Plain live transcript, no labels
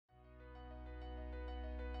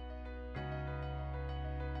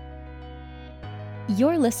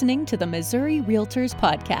You're listening to the Missouri Realtors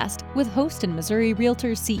Podcast with host and Missouri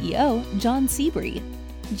Realtors CEO John Sebree.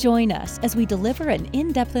 Join us as we deliver an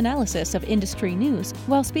in-depth analysis of industry news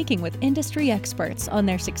while speaking with industry experts on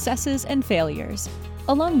their successes and failures.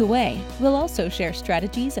 Along the way, we'll also share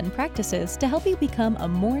strategies and practices to help you become a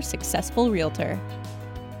more successful realtor.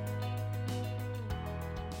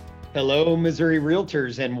 Hello, Missouri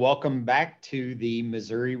Realtors, and welcome back to the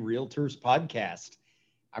Missouri Realtors Podcast.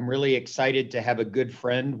 I'm really excited to have a good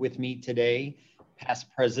friend with me today, past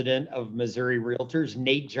president of Missouri Realtors,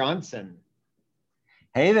 Nate Johnson.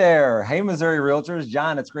 Hey there. Hey, Missouri Realtors.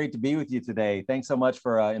 John, it's great to be with you today. Thanks so much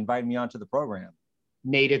for inviting me onto the program.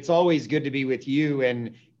 Nate, it's always good to be with you.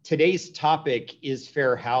 And today's topic is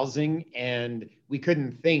fair housing. And we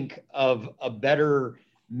couldn't think of a better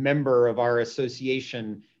member of our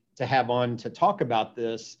association to have on to talk about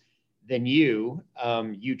this than you.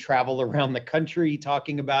 You travel around the country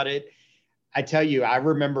talking about it. I tell you, I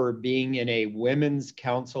remember being in a Women's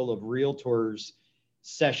Council of Realtors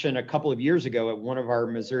session a couple of years ago at one of our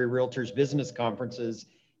Missouri Realtors business conferences,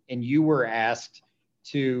 and you were asked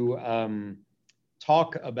to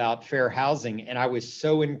talk about fair housing. And I was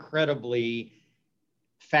so incredibly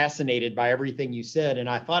fascinated by everything you said. And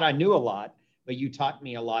I thought I knew a lot, but you taught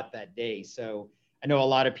me a lot that day. So I know a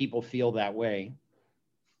lot of people feel that way.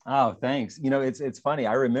 Oh, thanks. You know, it's funny.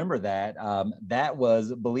 I remember that. That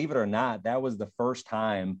was, believe it or not, that was the first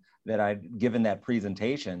time that I'd given that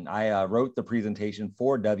presentation. I wrote the presentation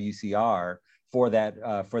for WCR for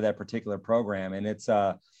that particular program, and it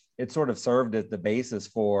sort of served as the basis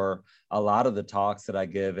for a lot of the talks that I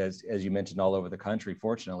give, as you mentioned, all over the country,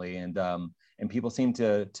 fortunately, and people seem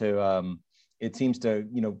to it seems to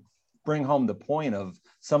bring home the point of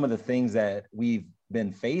some of the things that we've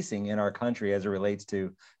been facing in our country as it relates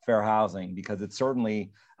to fair housing, because it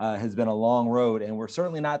certainly has been a long road, and we're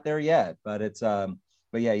certainly not there yet. But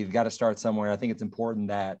yeah, you've got to start somewhere. I think it's important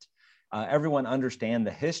that everyone understand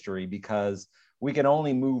the history, because we can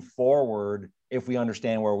only move forward if we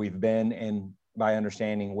understand where we've been and by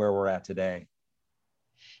understanding where we're at today.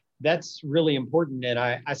 That's really important. And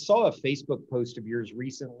I saw a Facebook post of yours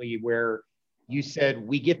recently where you said,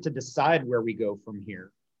 we get to decide where we go from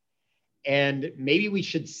here. And maybe we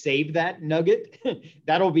should save that nugget.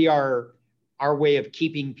 That'll be our way of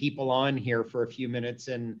keeping people on here for a few minutes.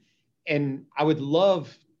 And I would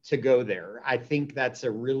love to go there. I think that's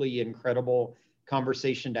a really incredible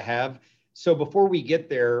conversation to have. So before we get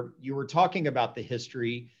there, you were talking about the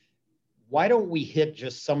history. Why don't we hit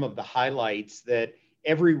just some of the highlights that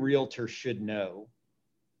every realtor should know?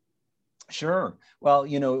 Sure. Well,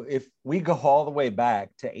 if we go all the way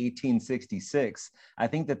back to 1866, I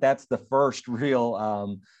think that's the first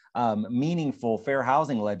real meaningful fair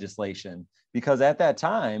housing legislation, because at that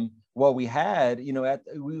time, what we had,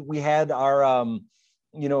 we had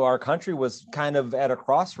our country was kind of at a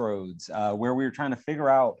crossroads where we were trying to figure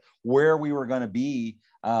out where we were going to be,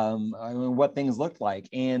 what things looked like.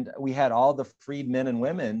 And we had all the freed men and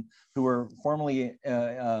women who were formerly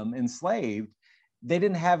enslaved. They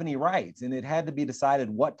didn't have any rights, and it had to be decided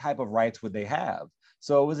what type of rights would they have.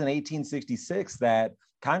 So it was in 1866 that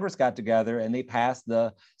Congress got together and they passed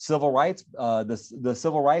the Civil Rights, the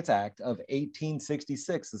Civil Rights Act of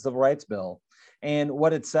 1866, the Civil Rights Bill. And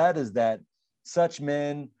what it said is that such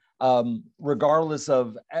men, regardless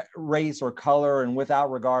of race or color and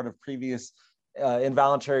without regard of previous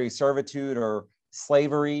involuntary servitude or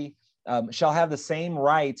slavery, shall have the same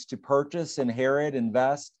rights to purchase, inherit,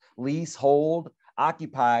 invest, lease, hold,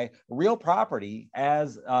 occupy real property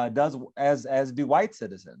as do white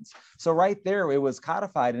citizens. So right there, it was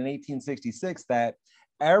codified in 1866 that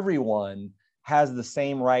everyone has the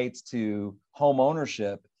same rights to home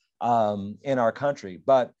ownership in our country.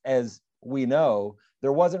 But as we know,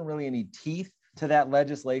 there wasn't really any teeth to that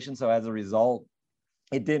legislation. So as a result,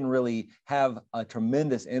 it didn't really have a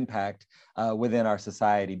tremendous impact within our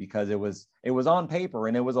society, because it was on paper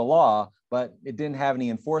and it was a law, but it didn't have any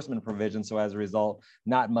enforcement provisions. So as a result,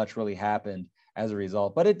 not much really happened as a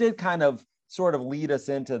result. But it did kind of sort of lead us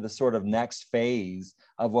into the sort of next phase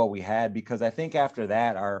of what we had, because I think after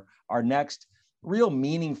that, our next real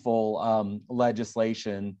meaningful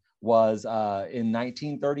legislation was in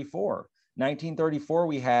 1934. 1934,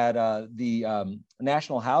 we had the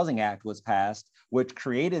National Housing Act was passed, which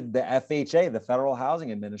created the FHA, the Federal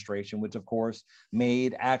Housing Administration, which of course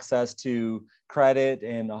made access to credit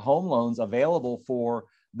and home loans available for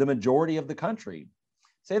the majority of the country.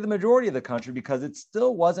 Say the majority of the country, because it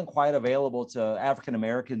still wasn't quite available to African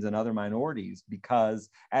Americans and other minorities, because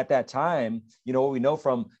at that time, what we know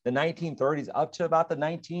from the 1930s up to about the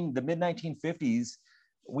mid 1950s,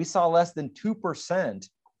 we saw less than 2%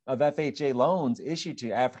 of FHA loans issued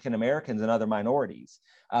to African Americans and other minorities.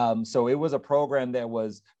 So it was a program that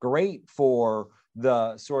was great for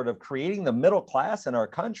the sort of creating the middle class in our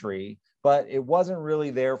country, but it wasn't really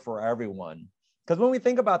there for everyone. Because when we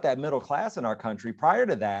think about that middle class in our country, prior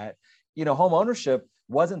to that, home ownership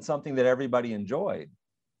wasn't something that everybody enjoyed.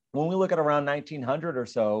 When we look at around 1900 or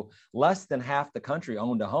so, less than half the country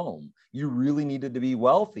owned a home. You really needed to be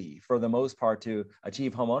wealthy for the most part to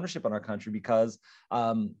achieve home ownership in our country because,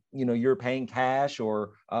 you're paying cash or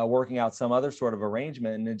working out some other sort of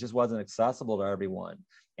arrangement, and it just wasn't accessible to everyone.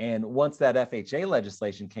 And once that FHA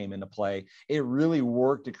legislation came into play, it really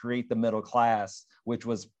worked to create the middle class, which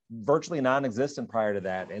was virtually non-existent prior to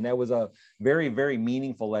that. And that was a very, very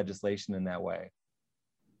meaningful legislation in that way.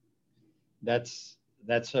 That's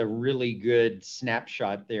a really good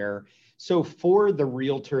snapshot there. So for the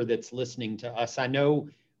realtor that's listening to us, I know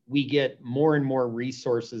we get more and more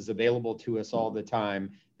resources available to us all the time.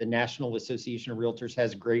 The National Association of Realtors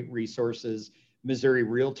has great resources. Missouri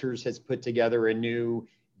Realtors has put together a new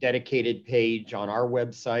dedicated page on our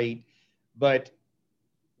website. But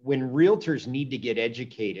when realtors need to get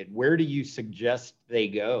educated, where do you suggest they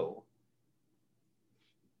go?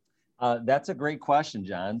 That's a great question,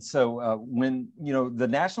 John. So when, the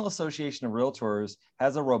National Association of Realtors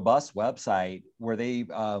has a robust website where they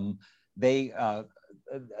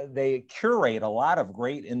curate a lot of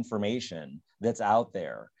great information that's out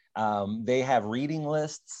there. They have reading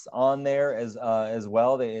lists on there as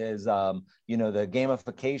well. There is, the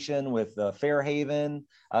gamification with Fairhaven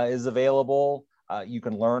is available. You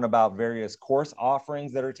can learn about various course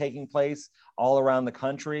offerings that are taking place all around the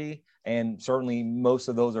country. And certainly most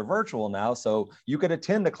of those are virtual now. So you could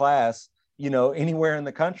attend a class, anywhere in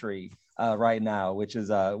the country right now, which is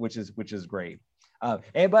great.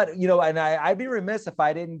 And I'd be remiss if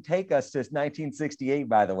I didn't take us to 1968,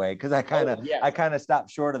 by the way, because I kind of stopped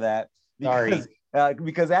short of that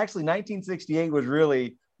because actually 1968 was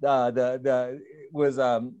really was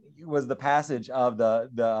the passage of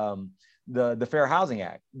the Fair Housing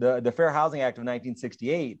Act, the Fair Housing Act of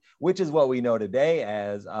 1968, which is what we know today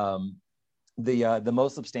as the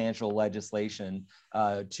most substantial legislation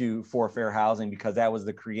for fair housing, because that was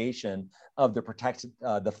the creation of the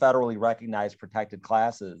federally recognized protected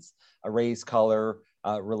classes: race, color,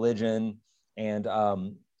 religion, and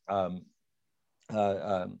oh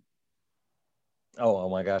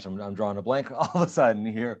my gosh, I'm drawing a blank all of a sudden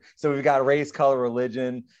here. So we've got race, color,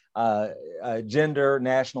 religion, gender,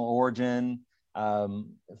 national origin,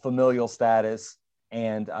 familial status,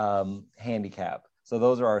 and handicap. So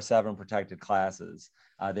those are our 7 protected classes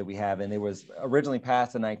that we have. And it was originally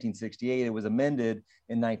passed in 1968. It was amended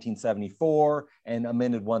in 1974 and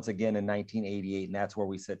amended once again in 1988. And that's where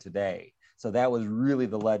we sit today. So that was really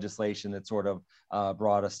the legislation that sort of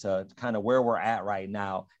brought us to kind of where we're at right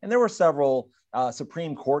now. And there were several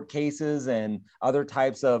Supreme Court cases and other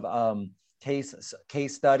types of case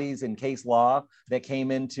studies and case law that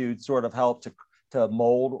came in to sort of help to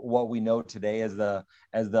mold what we know today as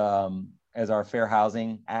our Fair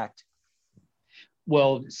Housing Act.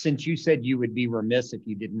 Well, since you said you would be remiss if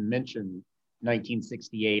you didn't mention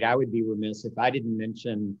 1968, I would be remiss if I didn't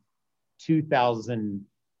mention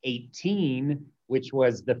 2018, which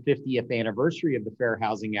was the 50th anniversary of the Fair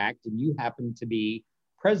Housing Act, and you happened to be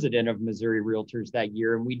president of Missouri Realtors that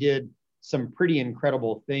year, and we did some pretty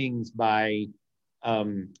incredible things by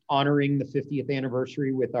honoring the 50th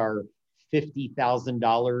anniversary with our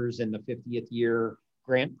 $50,000 in the 50th year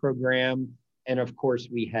grant program. And of course,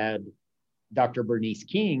 we had Dr. Bernice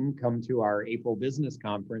King come to our April business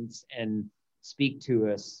conference and speak to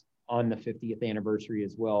us on the 50th anniversary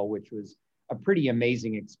as well, which was a pretty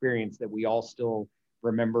amazing experience that we all still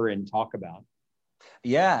remember and talk about.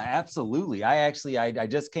 Yeah, absolutely. I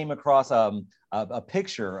just came across a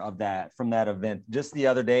picture of that from that event just the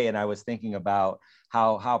other day, and I was thinking about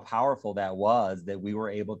how powerful that was, that we were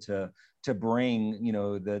able to bring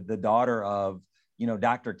the daughter of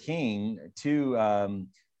Dr. King to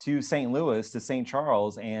St. Louis, to St.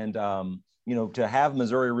 Charles, and to have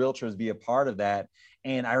Missouri Realtors be a part of that.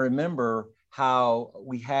 And I remember how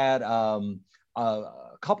we had a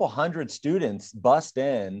couple hundred students bust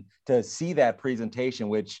in to see that presentation,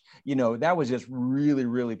 which, that was just really,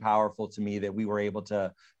 really powerful to me, that we were able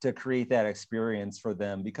to create that experience for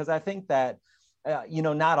them, because I think that,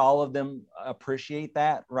 not all of them appreciate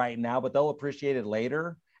that right now, but they'll appreciate it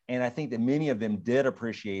later. And I think that many of them did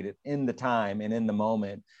appreciate it in the time and in the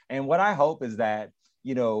moment. And what I hope is that,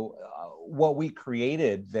 what we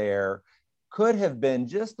created there could have been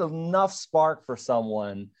just enough spark for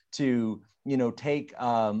someone to take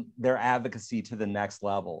their advocacy to the next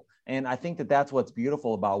level. And I think that that's what's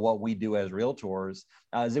beautiful about what we do as realtors,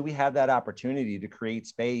 is that we have that opportunity to create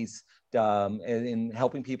space in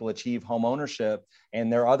helping people achieve home ownership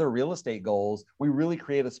and their other real estate goals. We really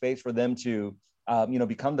create a space for them to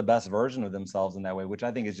become the best version of themselves in that way, which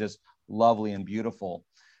I think is just lovely and beautiful.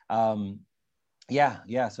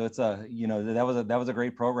 Yeah. So it's that was a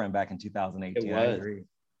great program back in 2018. It was. I agree.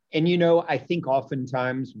 And, I think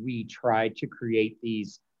oftentimes we try to create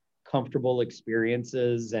these comfortable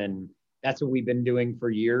experiences, and that's what we've been doing for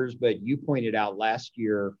years. But you pointed out last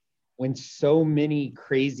year, when so many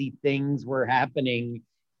crazy things were happening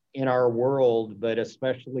in our world, but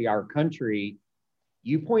especially our country,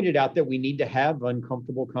 you pointed out that we need to have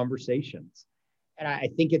uncomfortable conversations. And I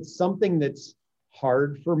think it's something that's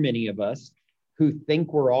hard for many of us who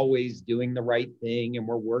think we're always doing the right thing and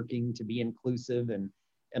we're working to be inclusive and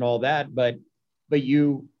all that. But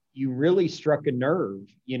you really struck a nerve,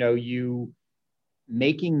 you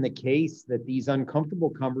making the case that these uncomfortable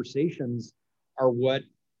conversations are what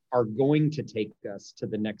are going to take us to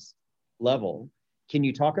the next level. Can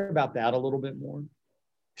you talk about that a little bit more?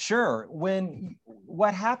 Sure.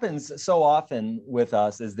 What happens so often with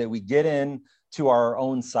us is that we get into our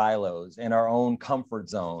own silos and our own comfort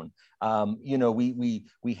zone. We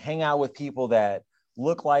hang out with people that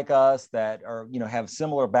look like us, that are, have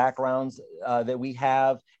similar backgrounds that we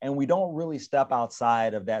have, and we don't really step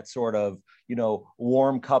outside of that sort of,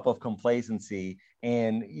 warm cup of complacency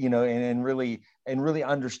and really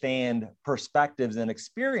understand perspectives and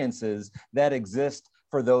experiences that exist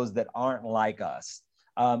for those that aren't like us.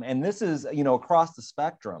 And this is, across the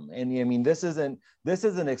spectrum. And I mean, this isn't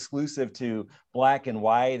exclusive to Black and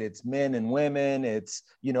white. It's men and women. It's,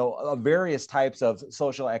 various types of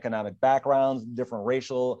social economic backgrounds, different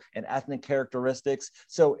racial and ethnic characteristics.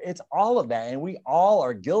 So it's all of that. And we all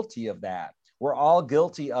are guilty of that. We're all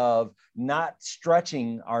guilty of not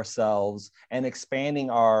stretching ourselves and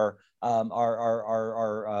expanding our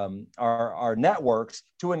networks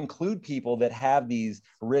to include people that have these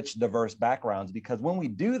rich, diverse backgrounds. Because when we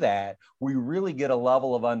do that, we really get a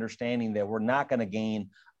level of understanding that we're not going to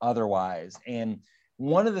gain otherwise. And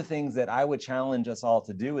one of the things that I would challenge us all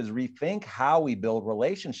to do is rethink how we build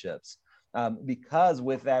relationships. Because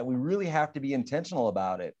with that, we really have to be intentional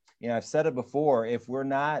about it. I've said it before, if we're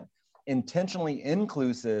not intentionally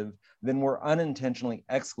inclusive, then we're unintentionally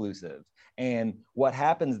exclusive. And what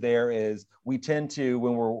happens there is we tend to,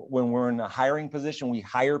 when we're in a hiring position, we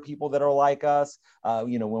hire people that are like us.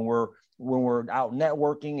 When we're out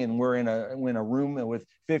networking and we're in a room with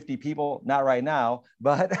 50 people, not right now,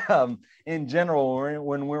 but in general,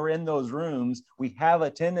 when we're in those rooms, we have a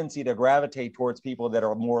tendency to gravitate towards people that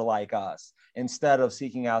are more like us instead of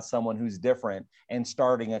seeking out someone who's different and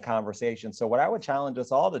starting a conversation. So what I would challenge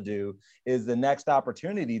us all to do is the next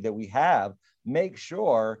opportunity that we have, make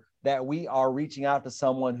sure that we are reaching out to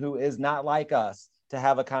someone who is not like us to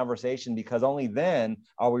have a conversation, because only then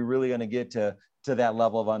are we really going to get to that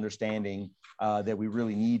level of understanding that we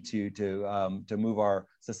really need to move our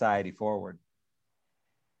society forward.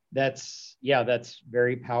 That's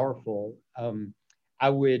very powerful. I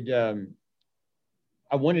wanted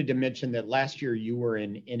to mention that last year you were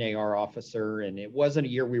an NAR officer, and it wasn't a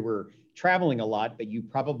year we were traveling a lot, but you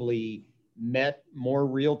probably met more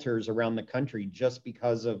realtors around the country just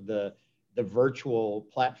because of the virtual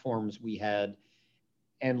platforms we had.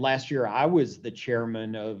 And last year I was the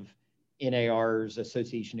chairman of NAR's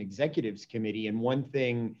Association Executives Committee. And one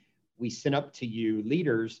thing we sent up to you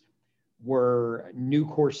leaders were new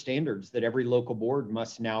core standards that every local board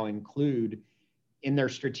must now include in their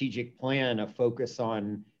strategic plan, a focus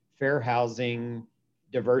on fair housing,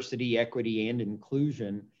 diversity, equity, and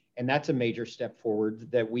inclusion. And that's a major step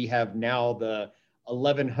forward that we have now the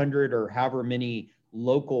 1,100 or however many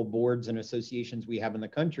local boards and associations we have in the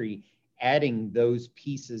country, adding those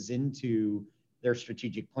pieces into their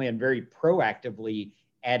strategic plan, very proactively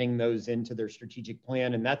adding those into their strategic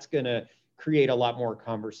plan. And that's going to create a lot more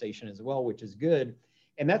conversation as well, which is good.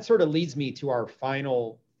 And that sort of leads me to our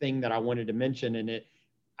final thing that I wanted to mention. And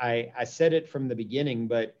I said it from the beginning,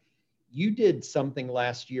 but you did something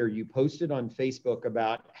last year. You posted on Facebook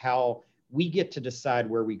about how we get to decide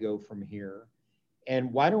where we go from here.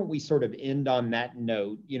 And why don't we sort of end on that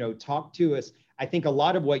note? Talk to us. I think a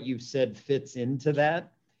lot of what you've said fits into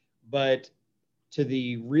that, but to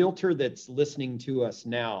the realtor that's listening to us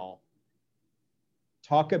now,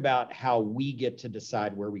 talk about how we get to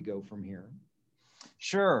decide where we go from here.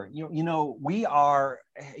 Sure. We are,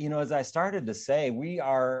 as I started to say, we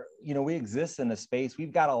are, we exist in a space,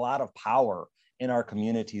 we've got a lot of power in our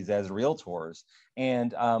communities as realtors.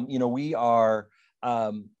 And, we are,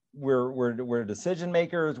 we're decision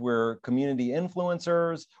makers, we're community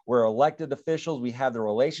influencers, we're elected officials, we have the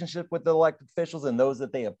relationship with the elected officials and those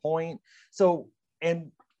that they appoint. So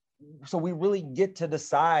we really get to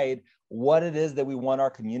decide what it is that we want our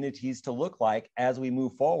communities to look like as we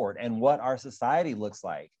move forward and what our society looks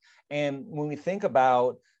like. And when we think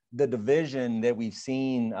about the division that we've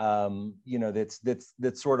seen,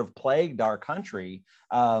 that's sort of plagued our country,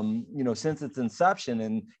 since its inception,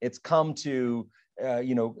 and it's come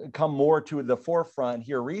more to the forefront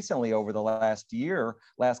here recently over the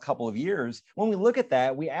last couple of years. When we look at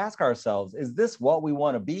that, we ask ourselves, is this what we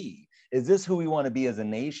want to be? Is this who we want to be as a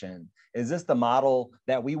nation? Is this the model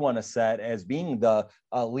that we want to set as being the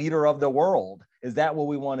leader of the world? Is that what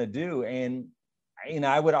we want to do? And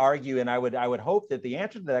I would argue, and I would hope that the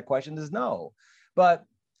answer to that question is no. But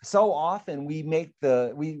so often we make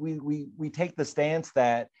we take the stance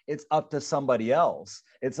that it's up to somebody else.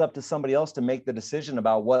 It's up to somebody else to make the decision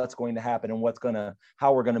about what's going to happen and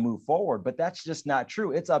how we're going to move forward. But that's just not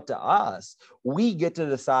true. It's up to us. We get to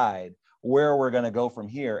decide where we're going to go from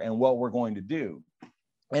here and what we're going to do.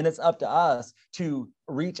 And it's up to us to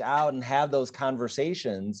reach out and have those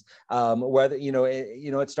conversations, whether,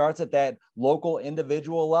 it starts at that local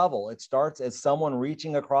individual level. It starts as someone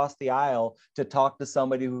reaching across the aisle to talk to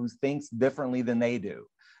somebody who thinks differently than they do.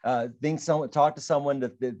 Talk to someone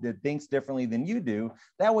that thinks differently than you do.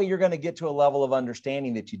 That way you're going to get to a level of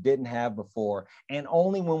understanding that you didn't have before. And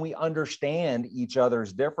only when we understand each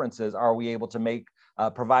other's differences are we able to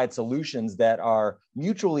provide solutions that are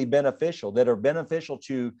mutually beneficial, that are beneficial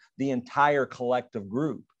to the entire collective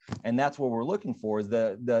group. And that's what we're looking for, is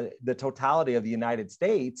the totality of the United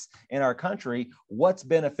States and our country, what's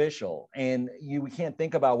beneficial. And we can't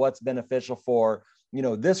think about what's beneficial for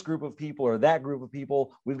this group of people or that group of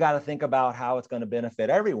people. We've got to think about how it's going to benefit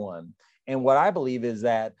everyone. And what I believe is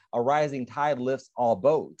that a rising tide lifts all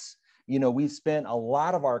boats. We've spent a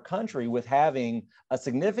lot of our country with having a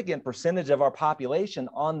significant percentage of our population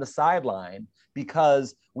on the sideline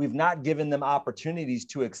because we've not given them opportunities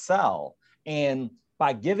to excel. And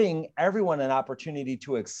by giving everyone an opportunity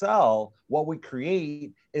to excel, what we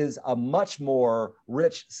create is a much more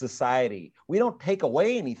rich society. We don't take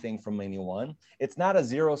away anything from anyone. It's not a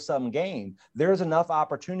zero-sum game. There's enough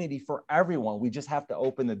opportunity for everyone. We just have to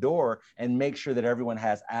open the door and make sure that everyone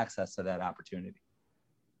has access to that opportunity.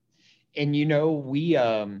 And we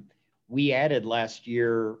added last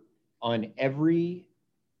year on every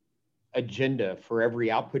agenda for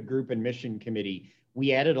every output group and mission committee,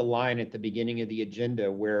 we added a line at the beginning of the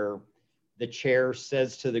agenda where the chair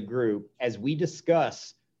says to the group, as we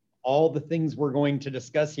discuss all the things we're going to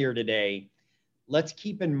discuss here today, let's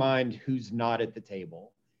keep in mind who's not at the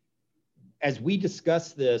table. As we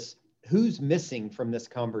discuss this, who's missing from this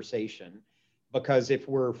conversation? Because if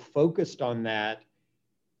we're focused on that,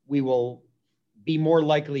 we will be more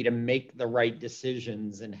likely to make the right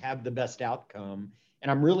decisions and have the best outcome. And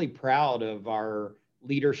I'm really proud of our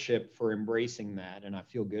leadership for embracing that, and I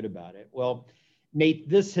feel good about it. Well, Nate,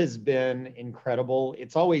 this has been incredible.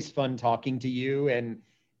 It's always fun talking to you, and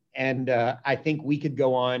I think we could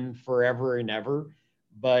go on forever and ever,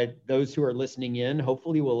 but those who are listening in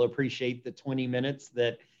hopefully will appreciate the 20 minutes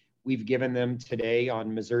that we've given them today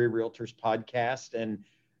on Missouri Realtors Podcast, and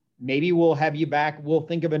maybe we'll have you back. We'll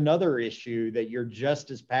think of another issue that you're just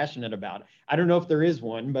as passionate about. I don't know if there is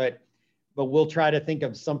one, but we'll try to think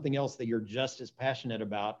of something else that you're just as passionate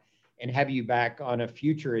about and have you back on a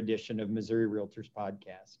future edition of Missouri Realtors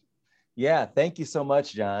Podcast. Yeah, thank you so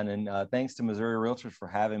much, John. And thanks to Missouri Realtors for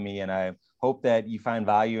having me. And I hope that you find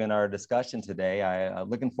value in our discussion today. I'm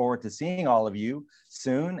looking forward to seeing all of you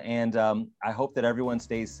soon. And I hope that everyone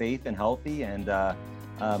stays safe and healthy. And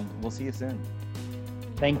we'll see you soon.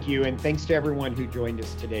 Thank you. And thanks to everyone who joined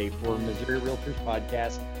us today for Missouri Realtors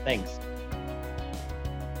Podcast. Thanks.